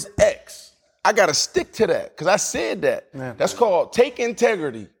Crowder is X, I got to stick to that because I said that. Yeah. That's called take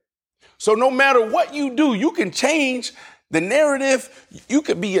integrity. So no matter what you do, you can change the narrative. You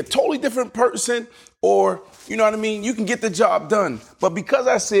could be a totally different person or, you know what I mean? You can get the job done. But because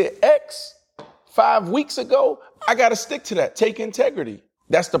I said X 5 weeks ago, I got to stick to that. Take integrity.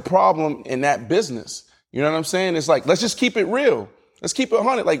 That's the problem in that business. You know what I'm saying? It's like, let's just keep it real. Let's keep it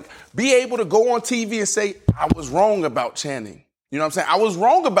 100. Like, be able to go on TV and say, I was wrong about Channing. You know what I'm saying? I was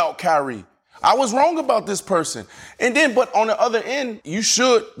wrong about Kyrie. I was wrong about this person. And then, but on the other end, we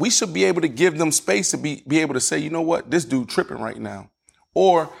should be able to give them space to be able to say, you know what? This dude tripping right now.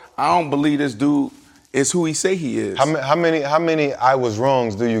 Or, I don't believe this dude is who he say he is. How many I was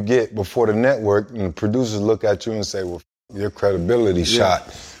wrongs do you get before the network and the producers look at you and say, well, your credibility shot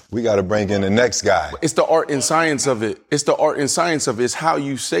We got to bring in the next guy. It's the art and science of it. It's how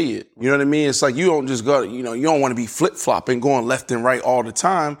you say it. You know what I mean? It's like you don't just go, you don't want to be flip-flopping, going left and right all the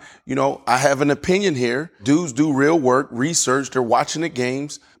time. I have an opinion here. Dudes do real work, research, they're watching the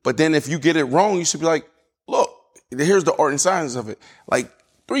games. But then if you get it wrong, you should be like, look, here's the art and science of it. Like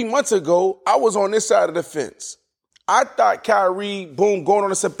 3 months ago, I was on this side of the fence. I thought Kyrie, boom, going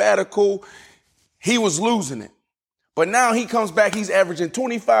on a sabbatical, he was losing it. But now he comes back, he's averaging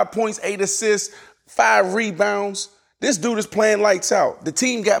 25 points, 8 assists, 5 rebounds. This dude is playing lights out. The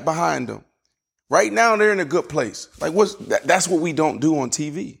team got behind him. Right now, they're in a good place. Like, that's what we don't do on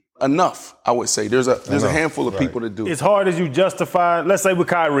TV. Enough, I would say. There's a handful of people that do. As hard as you justify, let's say with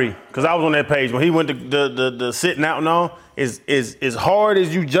Kyrie, because I was on that page when he went to the sitting out and all, is as hard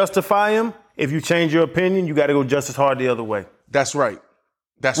as you justify him, if you change your opinion, you got to go just as hard the other way. That's right.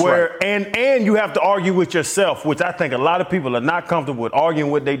 Right. And you have to argue with yourself, which I think a lot of people are not comfortable with, arguing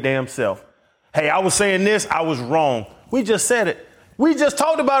with their damn self. Hey, I was saying this, I was wrong. We just said it. We just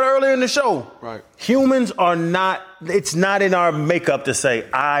talked about it earlier in the show. Right. Humans are not, it's not in our makeup to say,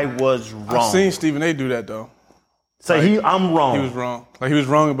 I was wrong. I've seen Stephen A. do that, though. I'm wrong. He was wrong. Like, he was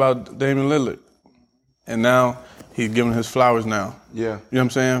wrong about Damian Lillard. And now he's giving his flowers now. Yeah. You know what I'm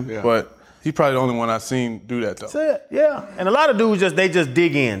saying? Yeah. But he's probably the only one I've seen do that, though. That's it, yeah. And a lot of dudes just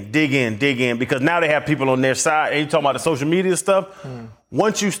dig in, because now they have people on their side. And you talking about the social media stuff.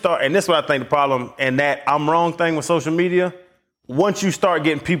 Once you start, and this is what I think the problem, and that I'm wrong thing with social media, once you start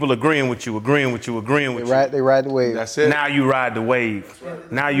getting people agreeing with you. They ride the wave. That's it. Now you ride the wave.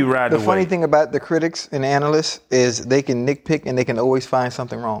 Now you ride the wave. The funny thing about the critics and analysts is they can nitpick and they can always find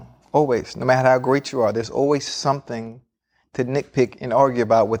something wrong. Always. No matter how great you are, there's always something to nitpick and argue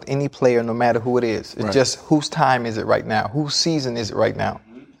about with any player, no matter who it is. It's just whose time is it right now? Whose season is it right now?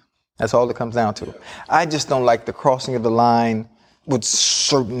 That's all it comes down to. I just don't like the crossing of the line with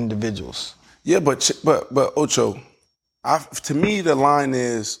certain individuals. Yeah, but Ocho, to me, the line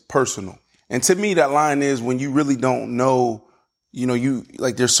is personal. And to me, that line is when you really don't know,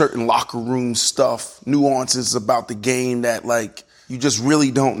 there's certain locker room stuff, nuances about the game that, you just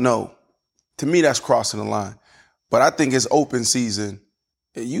really don't know. To me, that's crossing the line. But I think it's open season.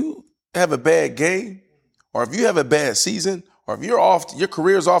 If you have a bad game, or if you have a bad season, or if your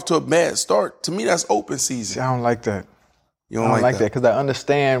career's off to a bad start, to me, that's open season. See, I don't like that. You don't like that? Because I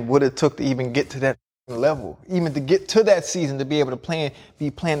understand what it took to even get to that level. Even to get to that season, to be able to be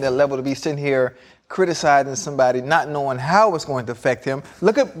playing that level, to be sitting here criticizing somebody, not knowing how it's going to affect him.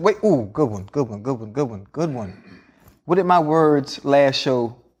 Good one. What did my words last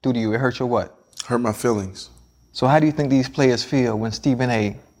show do to you? It hurt your what? Hurt my feelings. So how do you think these players feel when Stephen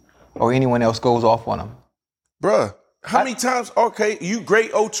A. or anyone else goes off on them? Bruh, how many times? Okay, you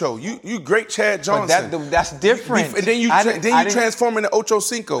great Ocho, you great Chad Johnson. But that's different. And then you transform into Ocho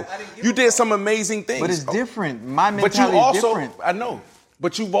Cinco. You did some amazing things. But it's different. My mentality is different. I know.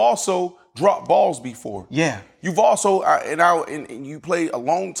 But you've also dropped balls before. Yeah. You've also and you played a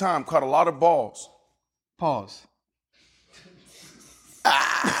long time, caught a lot of balls. Pause.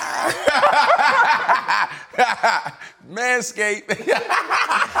 Manscaped.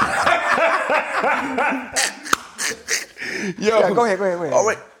 Yo, yeah, go ahead. Oh,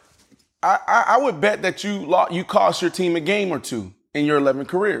 wait. I would bet that you cost your team a game or two in your 11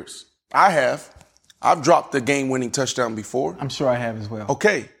 careers. I have. I've dropped the game-winning touchdown before. I'm sure I have as well.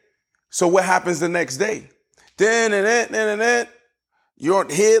 Okay. So what happens the next day? You're on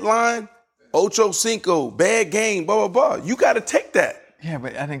the headline, Ocho Cinco, bad game, blah, blah, blah. You got to take that. Yeah,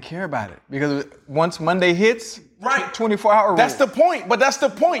 but I didn't care about it. Because once Monday hits, right, 24-hour rule. That's the point. But that's the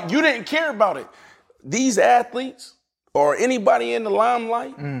point. You didn't care about it. These athletes or anybody in the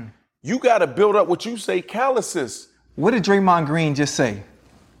limelight, you got to build up what you say calluses. What did Draymond Green just say?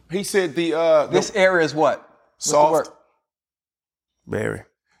 He said this era is what? Soft. Very.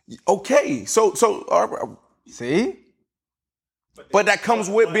 Okay. So see? But that comes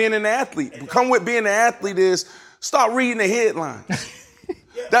with being an athlete. Being an athlete is start reading the headlines.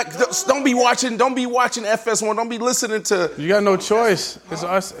 Don't be watching FS1. Don't be listening to. You got no choice. It's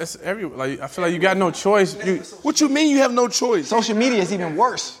us. It's everyone. I feel like you got no choice. What you mean you have no choice? Social media is even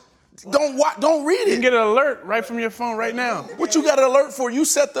worse. Don't read it. You can get an alert right from your phone right now. What you got an alert for? You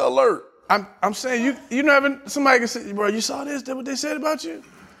set the alert. I'm saying you know having somebody can say, bro, you saw this? That what they said about you?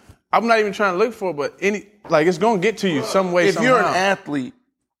 I'm not even trying to look for it, but it's gonna get to you some way. If you're an athlete,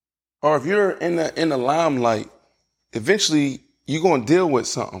 or if you're in the limelight, eventually you're gonna deal with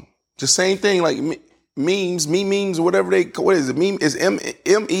something. The same thing like memes, whatever what is it? Meme is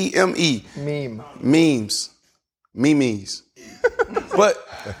M-E-M-E. Meme. Memes. But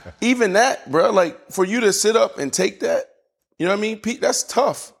even that, bro, for you to sit up and take that, you know what I mean? Pete, that's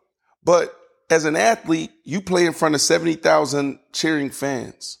tough. But as an athlete, you play in front of 70,000 cheering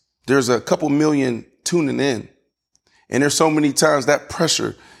fans. There's a couple million tuning in. And there's so many times that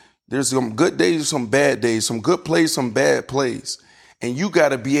pressure. There's some good days, some bad days, some good plays, some bad plays. And you got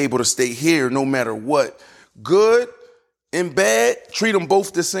to be able to stay here no matter what. Good and bad, treat them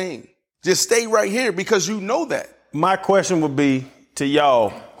both the same. Just stay right here because you know that. My question would be to y'all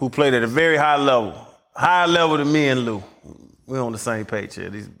who played at a very high level than me and Lou. We're on the same page here,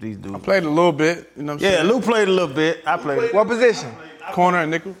 these dudes. I played a little bit, you know what I'm saying? Yeah, Lou played a little bit. I played. What position? Corner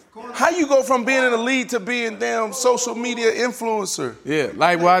and nickel. How you go from being in the league to being damn social media influencer? Yeah,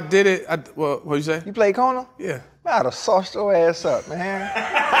 like when I did it, what you say? You played corner? Yeah. Man, I'd have sauced your ass up, man.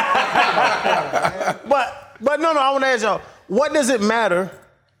 But no, I want to ask y'all, what does it matter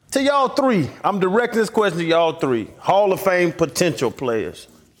to y'all three? I'm directing this question to y'all three. Hall of Fame potential players.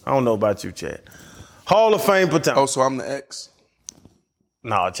 I don't know about you, Chad. Hall of Fame potential. Oh, so I'm the X?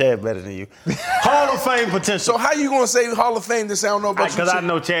 No, Chad better than you. Hall of Fame potential. So how you gonna say Hall of Fame this? I don't know about you. Because I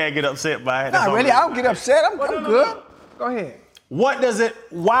know Chad get upset by it. Not really. I don't get upset. I'm good. Go ahead.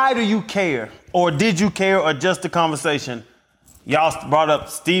 Why do you care? Or did you care, or just a conversation? Y'all brought up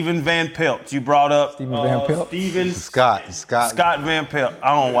Steven Van Pelt. You brought up Scott Van Pelt.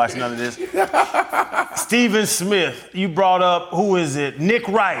 I don't watch none of this. Steven Smith. You brought up, who is it? Nick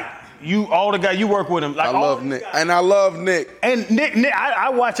Wright. All the guys, you work with him. I love Nick. And I love Nick. And Nick, I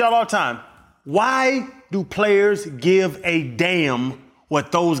watch y'all all the time. Why do players give a damn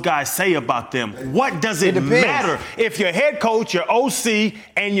what those guys say about them? What does it matter if your head coach, your OC,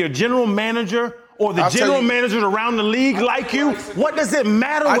 and your general manager or the general managers around the league like you? What does it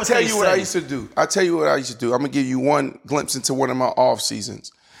matter what they say? I tell you what I used to do. I'm going to give you one glimpse into one of my off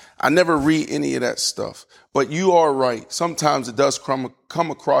seasons. I never read any of that stuff. But you are right. Sometimes it does come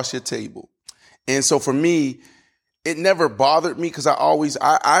across your table. And so for me, it never bothered me because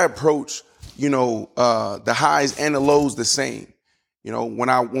I approach, the highs and the lows the same.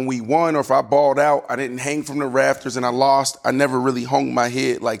 When we won or if I balled out, I didn't hang from the rafters and I lost. I never really hung my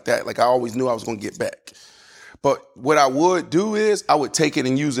head like that. Like I always knew I was going to get back. But what I would do is I would take it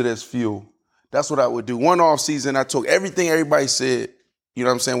and use it as fuel. That's what I would do. One off season, I took everything everybody said, you know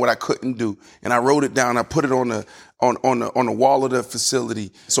what I'm saying, what I couldn't do. And I wrote it down. I put it on the wall of the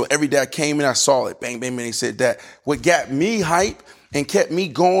facility. So every day I came in, I saw it. Bang, bang, bang, they said that. What got me hype and kept me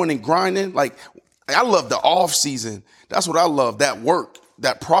going and grinding, like I love the off season. That's what I love, that work,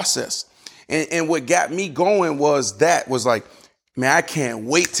 that process. And what got me going was like, man, I can't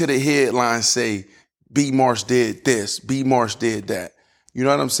wait till the headlines say, B. Marsh did this, B. Marsh did that. You know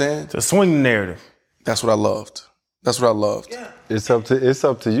what I'm saying? To swing the narrative. That's what I loved. Yeah. It's up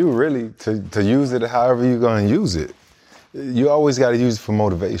to you, really, to use it however you're going to use it. You always got to use it for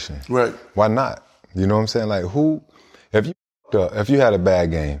motivation. Right. Why not? You know what I'm saying? Like, if you had a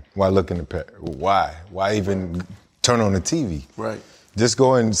bad game, why look in the pair? Why? Why even turn on the TV? Right. Just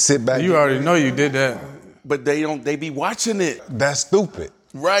go and sit back. You already know you did that. But they be watching it. That's stupid.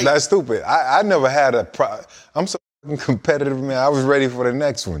 Right. That's stupid. I never had I'm so competitive, man. I was ready for the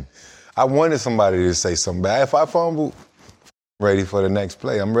next one. I wanted somebody to say something bad. If I fumble, ready for the next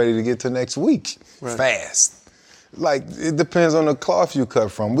play. I'm ready to get to next week. Right. Fast. Like, it depends on the cloth you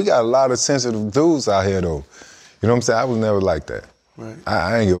cut from. We got a lot of sensitive dudes out here, though. You know what I'm saying? I was never like that. Right.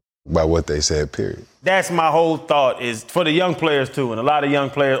 I ain't give a about what they said, period. That's my whole thought, is for the young players, too, and a lot of young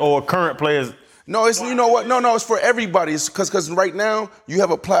players or current players. No, you know what? No, it's for everybody. It's because right now you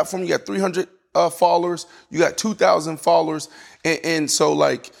have a platform. You got 300 followers. You got 2,000 followers. And so,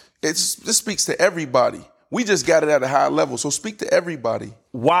 like, this speaks to everybody. We just got it at a high level, so speak to everybody.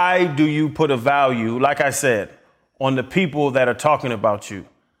 Why do you put a value, like I said, on the people that are talking about you?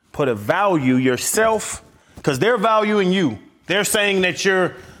 Put a value yourself, because they're valuing you. They're saying that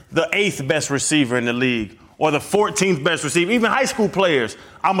you're the 8th best receiver in the league or the 14th best receiver. Even high school players,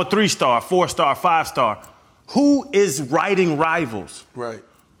 I'm a 3-star, 4-star, 5-star. Who is writing rivals? Right.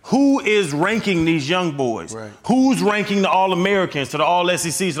 Who is ranking these young boys? Right. Who's ranking the All-Americans to the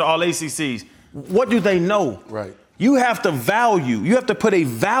All-SECs to the All-ACCs? What do they know? Right. You have to put a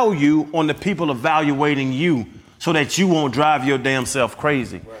value on the people evaluating you so that you won't drive your damn self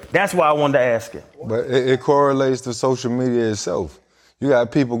crazy. Right. That's why I wanted to ask it. But it correlates to social media itself. You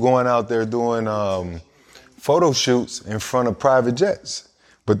got people going out there doing photo shoots in front of private jets.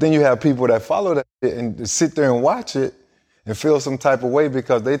 But then you have people that follow that and sit there and watch it and feel some type of way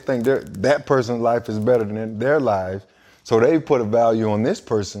because they think that person's life is better than their lives. So they put a value on this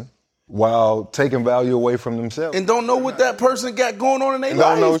person while taking value away from themselves. And don't know what that person got going on in their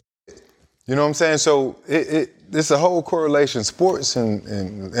life. Don't know. You know what I'm saying? So it's a whole correlation. Sports and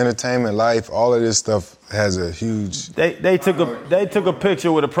entertainment, life, all of this stuff has a huge. They took a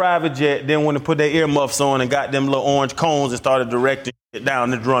picture with a private jet, then went to put their earmuffs on and got them little orange cones and started directing it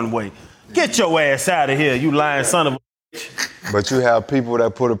down the runway. Get your ass out of here, you lying son of a bitch. But you have people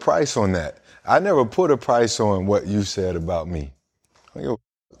that put a price on that. I never put a price on what you said about me.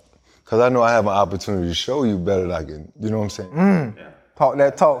 Because I know I have an opportunity to show you better than I can, you know what I'm saying? Talk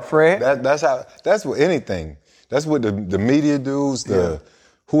that talk, Fred. That's what anything. That's what the media dudes,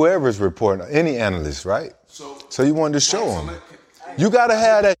 whoever's reporting, any analyst, right? So you wanted to show them. You got to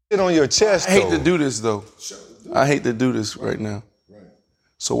have that shit on your chest, I hate to do this, though. I hate to do this right now.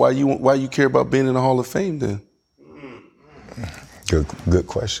 So why you care about being in the Hall of Fame, then? Good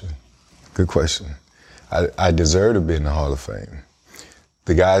question. Good question. I deserve to be in the Hall of Fame.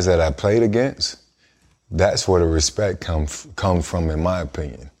 The guys that I played against, that's where the respect comes from, in my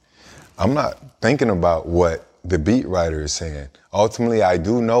opinion. I'm not thinking about what the beat writer is saying. Ultimately, I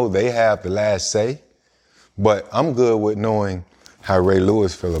do know they have the last say, but I'm good with knowing how Ray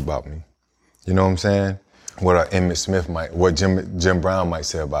Lewis feel about me. You know what I'm saying? What Emmitt Smith what Jim Brown might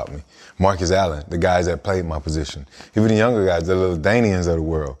say about me. Marcus Allen, the guys that played my position. Even the younger guys, the little Danians of the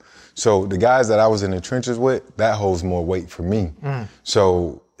world. So the guys that I was in the trenches with, that holds more weight for me.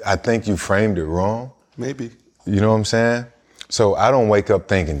 So I think you framed it wrong. Maybe. You know what I'm saying? So I don't wake up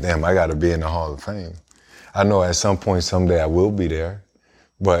thinking, damn, I got to be in the Hall of Fame. I know at some point, someday I will be there,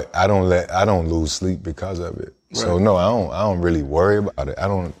 but I don't lose sleep because of it. Right. So no, I don't really worry about it. I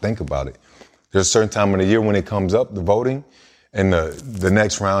don't think about it. There's a certain time of the year when it comes up, the voting, and the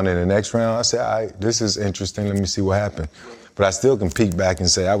next round and the next round, I say, all right, this is interesting. Let me see what happened. But I still can peek back and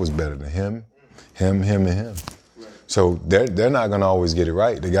say I was better than him, and him. So they're not gonna always get it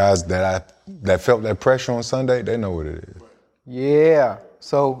right. The guys that felt that pressure on Sunday, they know what it is. Yeah.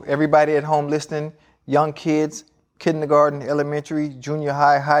 So everybody at home listening, young kids, kindergarten, elementary, junior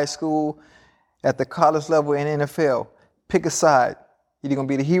high, high school, at the college level and NFL, pick a side. You're gonna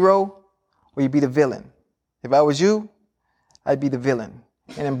be the hero or you be the villain. If I was you, I'd be the villain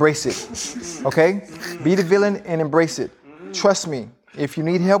and embrace it. Okay? Be the villain and embrace it. Trust me. If you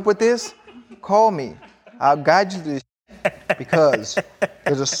need help with this, call me. I'll guide you to this because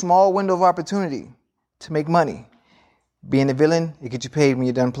there's a small window of opportunity to make money. Being a villain, it gets you paid when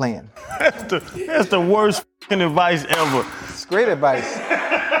you're done playing. That's the worst fucking advice ever. It's great advice.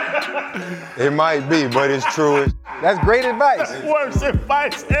 It might be, but it's true. That's great advice. Worst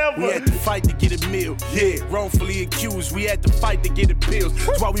advice ever. We had to fight to get a meal. Yeah, wrongfully accused. We had to fight to get appeals.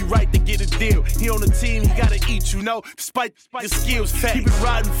 That's why we right to get a deal. He on the team, he gotta eat, you know. Despite your skills, keep it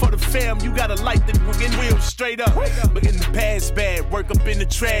riding for the fam. You gotta light the wheels straight up. But in the past bad, work up in the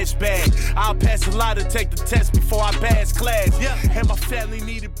trash bag. I'll pass a lot to take the test before I pass class. Yeah, and my family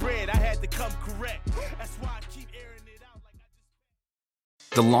needed bread. I had to come correct. That's why I keep airing it out like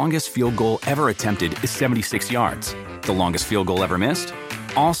The longest field goal ever attempted is 76 yards. The longest field goal ever missed?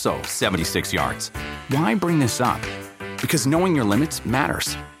 Also 76 yards. Why bring this up? Because knowing your limits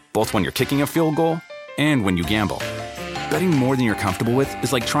matters, both when you're kicking a field goal and when you gamble. Betting more than you're comfortable with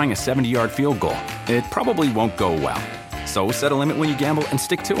is like trying a 70-yard field goal. It probably won't go well. So set a limit when you gamble and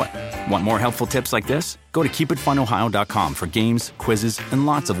stick to it. Want more helpful tips like this? Go to keepitfunohio.com for games, quizzes, and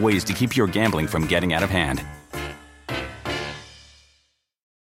lots of ways to keep your gambling from getting out of hand.